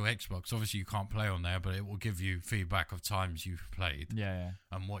your actual Xbox. Obviously, you can't play on there, but it will give you feedback of times you've played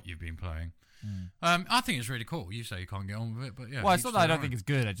and what you've been playing. I think it's really cool. You say you can't get on with it, but yeah. Well, it's not that I don't think it's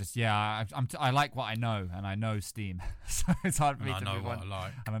good. I just, I like what I know, and I know Steam. So it's hard for me to move on.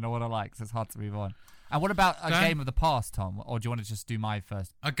 And I know what I like, so it's hard to move on. And what about a game of the past, Tom? Or do you want to just do my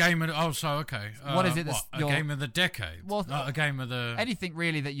first? A game of okay. What is it? A game of the decade? Well, a game of the... Anything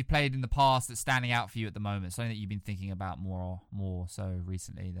really that you played in the past that's standing out for you at the moment. Something that you've been thinking about more so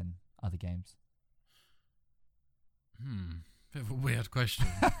recently than other games. Bit of a weird question.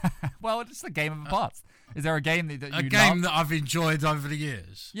 Well, just a game of the past. Is there a game that you that I've enjoyed over the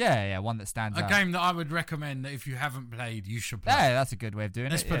years? Yeah, one that stands out. A game that I would recommend that if you haven't played, you should play. Yeah, that's a good way of doing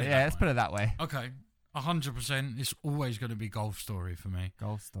it. Let's put it that way. Okay. 100%. It's always going to be Golf Story for me.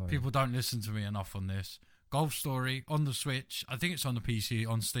 Golf Story. People don't listen to me enough on this. Golf Story on the Switch. I think it's on the PC,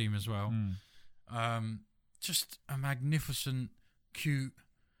 on Steam as well. Just a magnificent, cute,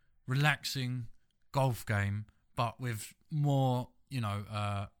 relaxing golf game, but with more,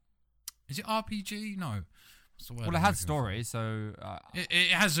 is it RPG? No. Well, it has story, so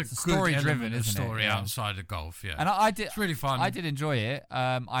it has a good story-driven story outside of golf. Yeah, and it's really fun. I did enjoy it.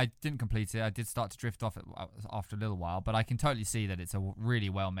 I didn't complete it. I did start to drift off after a little while, but I can totally see that it's a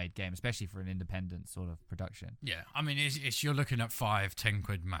really well-made game, especially for an independent sort of production. Yeah, I mean, it's you're looking at 5-10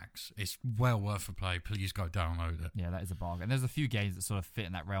 quid max. It's well worth a play. Please go download it. Yeah, that is a bargain. There's a few games that sort of fit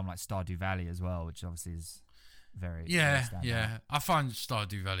in that realm, like Stardew Valley as well, which obviously is very I find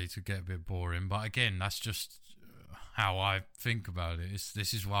Stardew Valley to get a bit boring, but again, that's just how I think about it.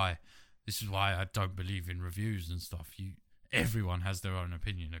 This is why I don't believe in reviews and stuff. Everyone has their own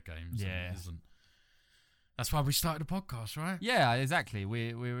opinion of games. Yeah, that's why we started a podcast, right? Yeah, exactly.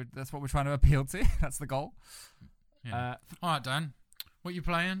 That's what we're trying to appeal to. That's the goal. Yeah. All right, Dan, what are you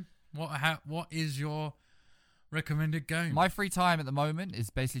playing? What is your recommended game? My free time at the moment is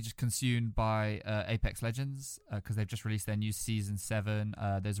basically just consumed by Apex Legends because they've just released their new Season 7.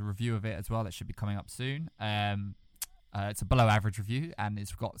 There's a review of it as well that should be coming up soon. It's a below average review, and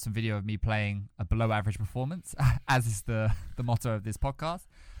it's got some video of me playing a below average performance, as is the motto of this podcast.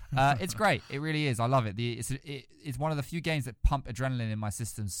 It's great. It really is. I love it. It's one of the few games that pump adrenaline in my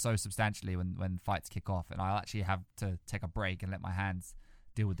system so substantially when fights kick off, and I'll actually have to take a break and let my hands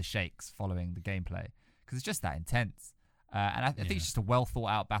deal with the shakes following the gameplay because it's just that intense. And I think it's just a well thought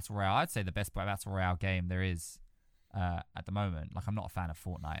out battle royale. I'd say the best battle royale game there is at the moment. Like, I'm not a fan of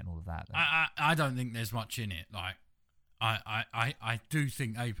Fortnite and all of that. I don't think there's much in it. Like, I do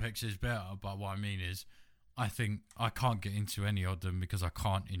think Apex is better, but what I mean is I think I can't get into any of them because I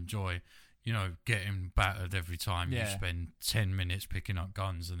can't enjoy, getting battered every time you spend 10 minutes picking up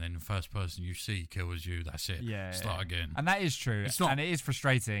guns and then the first person you see kills you. That's it. Start again. And that is true. And it is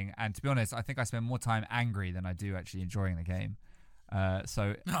frustrating. And to be honest, I think I spend more time angry than I do actually enjoying the game.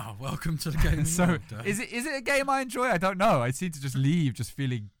 Welcome to the game. So is it a game I enjoy? I don't know. I seem to just leave just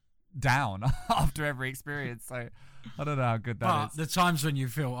feeling down after every experience. So I don't know how good that is. The times when you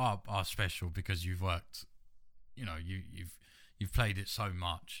feel up are special because you've worked, you've played it so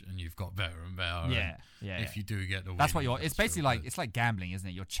much and you've got better and better. If you do get the win, that's what it's basically it's like gambling, isn't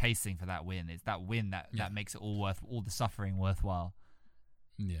it? You're chasing for that win. It's that win that makes it all the suffering worthwhile.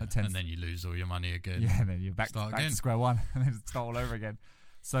 Yeah, and then you lose all your money again. Yeah, and then you're back to square one and then start all over again.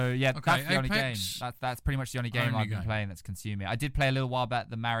 So that's the only game. That's pretty much the only game I've been playing that's consuming. I did play a little while back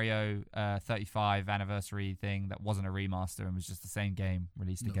the Mario 35 anniversary thing that wasn't a remaster and was just the same game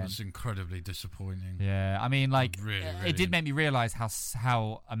released again. It was incredibly disappointing. Yeah, I mean, it did make me realize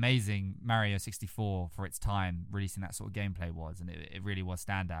how amazing Mario 64 for its time releasing that sort of gameplay was, and it really was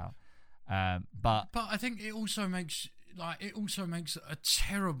standout. But I think it also makes a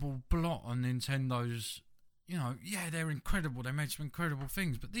terrible blot on Nintendo's. They're incredible. They made some incredible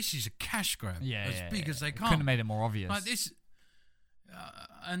things, but this is a cash grab as big as they can. Couldn't have made it more obvious. Like this,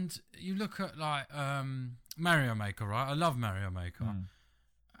 and you look at Mario Maker, right? I love Mario Maker,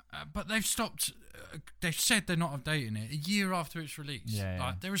 but they've stopped. They've said they're not updating it a year after its release.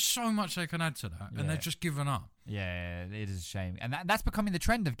 There is so much they can add to that, and they've just given up. Yeah, it is a shame, and that's becoming the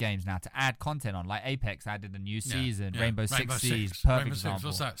trend of games now to add content on. Like Apex added a new season, Rainbow Six Siege, perfect example.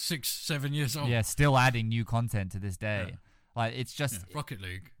 What's that? 6-7 years old. Yeah, still adding new content to this day. Like it's just Rocket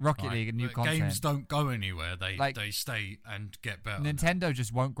League, and new content. Games don't go anywhere; they stay and get better. Nintendo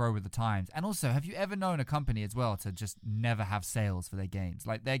just won't grow with the times. And also, have you ever known a company as well to just never have sales for their games?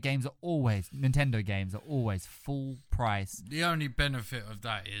 Like their games are always Nintendo games are always full price. The only benefit of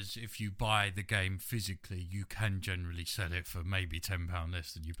that is if you buy the game physically, you can generally sell it for maybe £10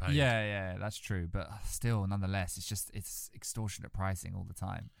 less than you paid. Yeah, that's true. But still, nonetheless, it's extortionate pricing all the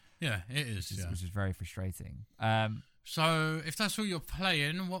time. Yeah, it is, which is very frustrating. So, if that's all you're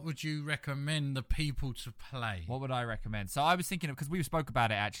playing, what would you recommend the people to play? What would I recommend? So, I was thinking of, because we spoke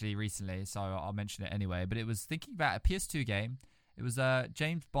about it actually recently, so I'll mention it anyway. But it was thinking about a PS2 game. It was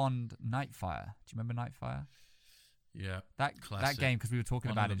James Bond Nightfire. Do you remember Nightfire? Yeah, that game, because we were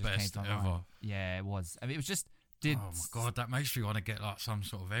talking about it, just came to my mind. Yeah, it was. I mean, it was just. Oh my god, that makes me want to get like some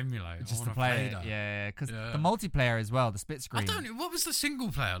sort of emulator just to play it. Yeah, because the multiplayer as well, the split screen. What was the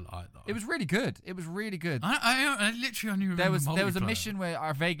single player like though? It was really good. I literally only remember there was a mission where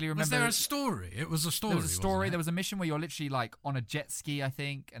I vaguely remember. Was there a story? It was a story. There was a story. There was a mission where you're literally like on a jet ski, I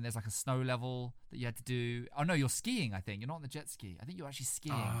think, and there's like a snow level that you had to do. Oh no, you're skiing. I think you're not on the jet ski. I think you're actually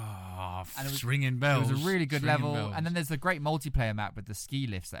skiing. And it was ringing bells. It was a really good level, and then there's the great multiplayer map with the ski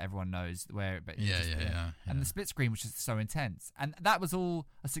lifts that everyone knows. And the split screen, which is so intense, and that was all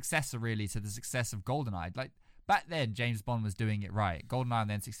a successor really to the success of GoldenEye. Like back then, James Bond was doing it right. GoldenEye on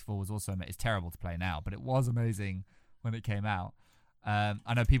the N64 was also it's terrible to play now, but it was amazing when it came out. I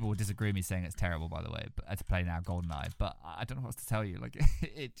know people will disagree with me saying it's terrible, by the way, but to play now GoldenEye. But I don't know what else to tell you. Like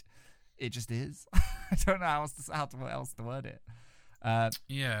it just is. I don't know how else to word it.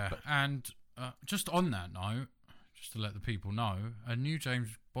 And just on that note, just to let the people know, a new James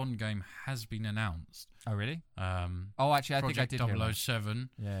Bond game has been announced. Oh, really? Actually, I think I did Project 007.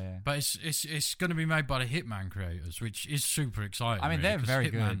 Yeah. But it's going to be made by the Hitman creators, which is super exciting. I mean, they're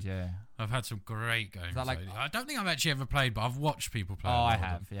very Hitman, good, yeah. I've had some great games. I don't think I've actually ever played, but I've watched people play. Oh, I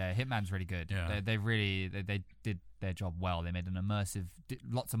have. Yeah, Hitman's really good. Yeah. They did their job well. They made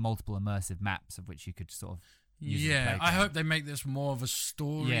lots of multiple immersive maps of which you could sort of use. Yeah, I hope they make this more of a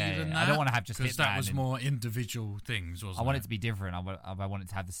story than that. I don't want to have just Hitman. That was more individual things, wasn't it? I want it to be different. I want it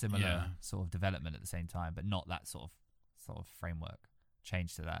to have the similar sort of development at the same time, but not that sort of framework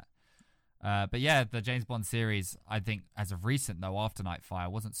change to that. But yeah, the James Bond series, I think, as of recent though, after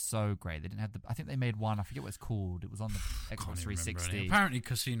Nightfire, wasn't so great. They didn't have I think they made one. I forget what it's called. It was on the Xbox 360. Apparently,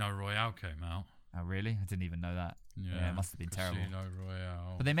 Casino Royale came out. Oh really? I didn't even know that. Yeah, it must have been terrible. Casino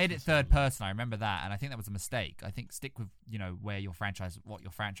Royale. But they made it third person. I remember that, and I think that was a mistake. I think stick with what your franchise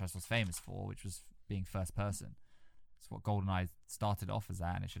was famous for, which was being first person. It's what GoldenEye started off as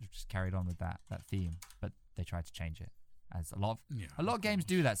that, and it should have just carried on with that theme. But they tried to change it. As a lot of games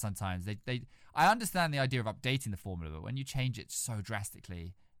do that sometimes. I understand the idea of updating the formula, but when you change it so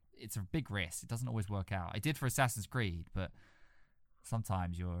drastically, it's a big risk. It doesn't always work out. I did for Assassin's Creed, but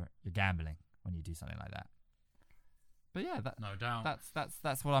sometimes you're gambling when you do something like that. But yeah, no doubt.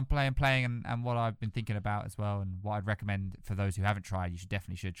 That's what I'm playing and what I've been thinking about as well, and what I'd recommend for those who haven't tried. You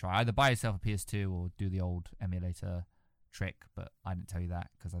definitely should try. Either buy yourself a PS2 or do the old emulator trick, but I didn't tell you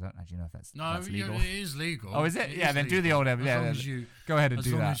that because I don't actually know if that's legal. It is legal. Oh, is it? Yeah, then do the old emulator. Go ahead and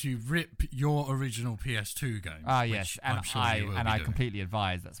do that. As long as you rip your original PS2 game. Ah, yes, and I completely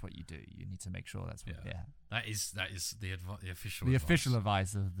advise that's what you do. You need to make sure that's what. Yeah. That is the official. The official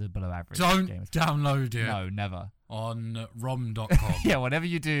advice of the below average. Don't download it. No, never. On rom.com. Yeah, whatever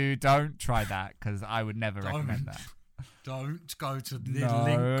you do, don't try that because I would never recommend that. Don't go to the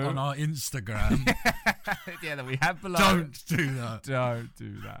link on our Instagram. Yeah, that we have below. Don't do that. Don't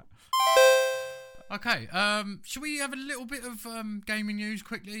do that. Okay, should we have a little bit of gaming news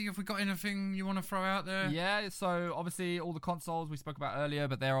quickly? Have we got anything you want to throw out there? Yeah, so obviously all the consoles we spoke about earlier,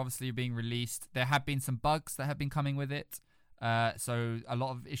 but they're obviously being released. There have been some bugs that have been coming with it. So a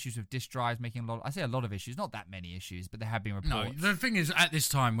lot of issues with disk drives, I say a lot of issues, not that many issues, but there have been reports. No, the thing is, at this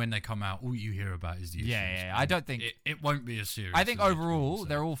time when they come out, all you hear about is the issues. Yeah. I don't think it won't be as serious. I think overall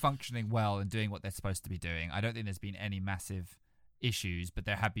they're all functioning well and doing what they're supposed to be doing. I don't think there's been any massive issues, but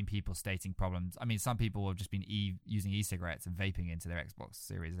there have been people stating problems. I mean, some people have just been using e-cigarettes and vaping into their Xbox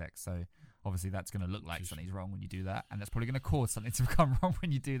Series X, so obviously that's going to look like something's wrong when you do that, and that's probably going to cause something to become wrong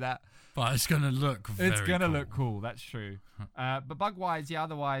when you do that. But it's going to look look cool, that's true. But bug-wise,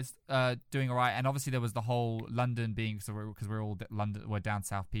 otherwise doing all right. And obviously there was the whole London being, because we're down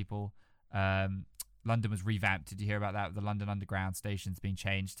south people, London was revamped. Did you hear about that? The London Underground stations being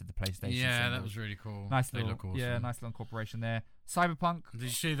changed to the PlayStation. Yeah, symbol. That was really cool. Nice little incorporation there. Cyberpunk. Did you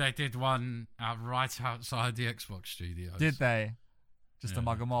see they did one right outside the Xbox studio? Did they? just to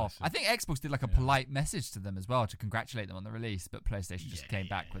mug them off. I think Xbox did like a polite message to them as well to congratulate them on the release, but PlayStation just came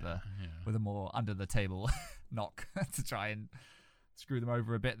back with a more under the table knock to try and screw them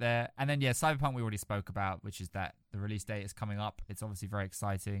over a bit there. And then Cyberpunk we already spoke about, which is that the release date is coming up. It's obviously very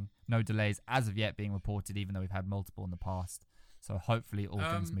exciting. No delays as of yet being reported, even though we've had multiple in the past. So hopefully all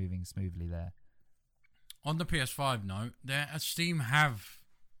things moving smoothly there. On the PS5 note, Steam have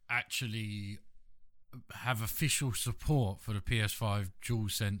official support for the PS5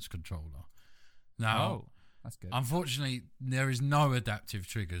 DualSense controller. Now, that's good. Unfortunately, there is no adaptive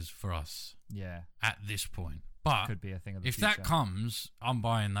triggers for us. At this point, but could be a thing of the if future. That comes, I'm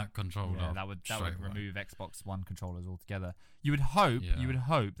buying that controller. Yeah, that would remove Xbox One controllers altogether. You would hope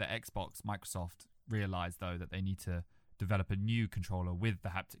that Microsoft realize though that they need to develop a new controller with the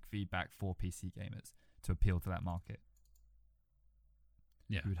haptic feedback for PC gamers to appeal to that market.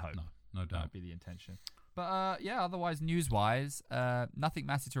 Yeah, you would hope. No doubt. That would be the intention. But otherwise, news-wise, nothing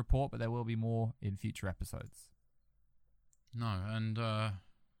massive to report, but there will be more in future episodes. No, and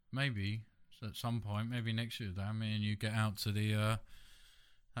maybe at some point, maybe next year, me and you get out to the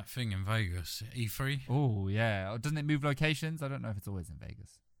that thing in Vegas, E3. Oh, yeah. Doesn't it move locations? I don't know if it's always in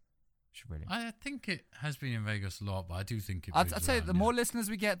Vegas. Should really. I think it has been in Vegas a lot, but I do think it. I'd say the more listeners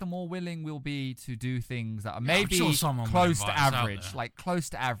we get, the more willing we'll be to do things that are maybe close to average. Like close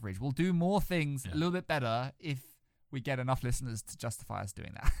to average. We'll do more things a little bit better if we get enough listeners to justify us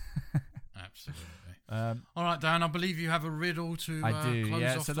doing that. Absolutely. All right, Dan. I believe you have a riddle to. I do.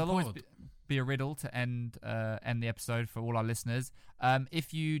 Close off so there'll always be a riddle to end the episode for all our listeners.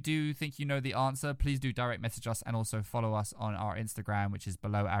 If you do think you know the answer, please do direct message us and also follow us on our Instagram, which is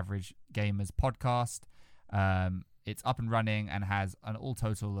Below Average Gamers Podcast. It's up and running and has an all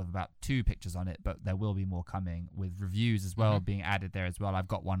total of about 2 pictures on it, but there will be more coming with reviews as well being added there as well. I've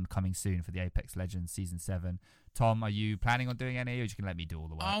got one coming soon for the Apex Legends Season 7. Tom, are you planning on doing any, or you can let me do all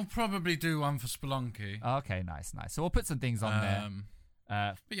the work? I'll probably do one for Spelunky. Okay, nice. So we'll put some things on there.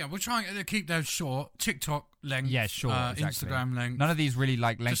 But yeah, we're trying to keep those short. TikTok length. Yeah, sure. Exactly. Instagram length. None of these really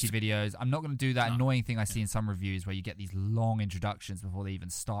lengthy videos. I'm not going to do that annoying thing I see in some reviews where you get these long introductions before they even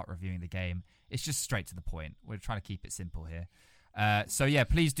start reviewing the game. It's just straight to the point. We're trying to keep it simple here. So yeah,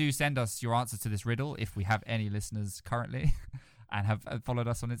 please do send us your answers to this riddle if we have any listeners currently and have followed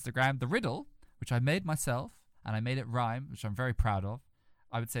us on Instagram. The riddle, which I made myself, and I made it rhyme, which I'm very proud of.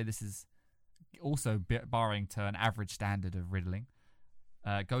 I would say this is also barring to an average standard of riddling.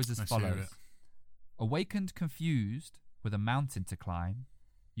 Goes as follows. Awakened confused with a mountain to climb,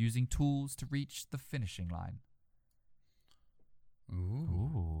 using tools to reach the finishing line.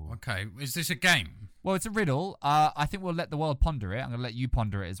 Ooh. Okay, is this a game? Well, it's a riddle. I think we'll let the world ponder it. I'm going to let you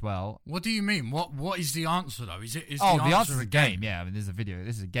ponder it as well. What do you mean? What is the answer, though? Is the answer is a game. Yeah, I mean, there's a video.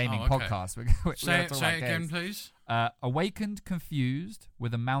 This is a gaming podcast. Say it again, please. Awakened confused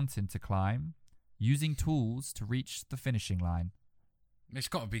with a mountain to climb, using tools to reach the finishing line. It's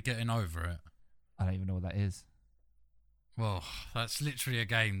got to be getting over it. I don't even know what that is. Well, that's literally a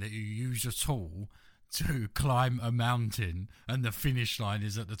game that you use a tool to climb a mountain, and the finish line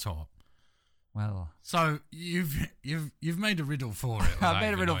is at the top. Well, so you've made a riddle for it. I've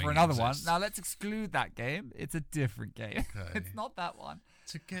made a riddle for another one. Now let's exclude that game. It's a different game. Okay. It's not that one.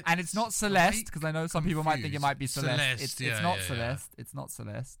 And it's not Celeste, because I know some people might think it might be Celeste. It's not Celeste. It's not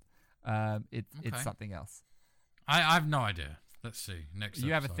Celeste. It's something else. I have no idea. Let's see. Next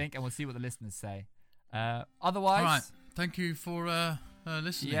You episode. have a think, and we'll see what the listeners say. Otherwise... All right. Thank you for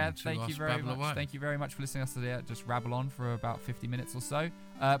listening. Yeah, thank you very much. Away. Thank you very much for listening to us today. Just rabble on for about 50 minutes or so.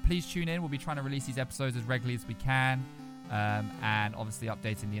 Please tune in. We'll be trying to release these episodes as regularly as we can. And obviously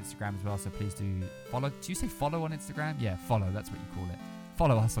updating the Instagram as well. So please do follow. Do you say follow on Instagram? Yeah, follow. That's what you call it.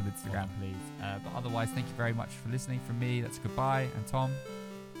 Follow us on Instagram, please. But otherwise, thank you very much for listening. From me, that's goodbye. And Tom,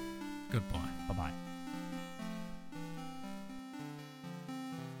 goodbye. Bye-bye.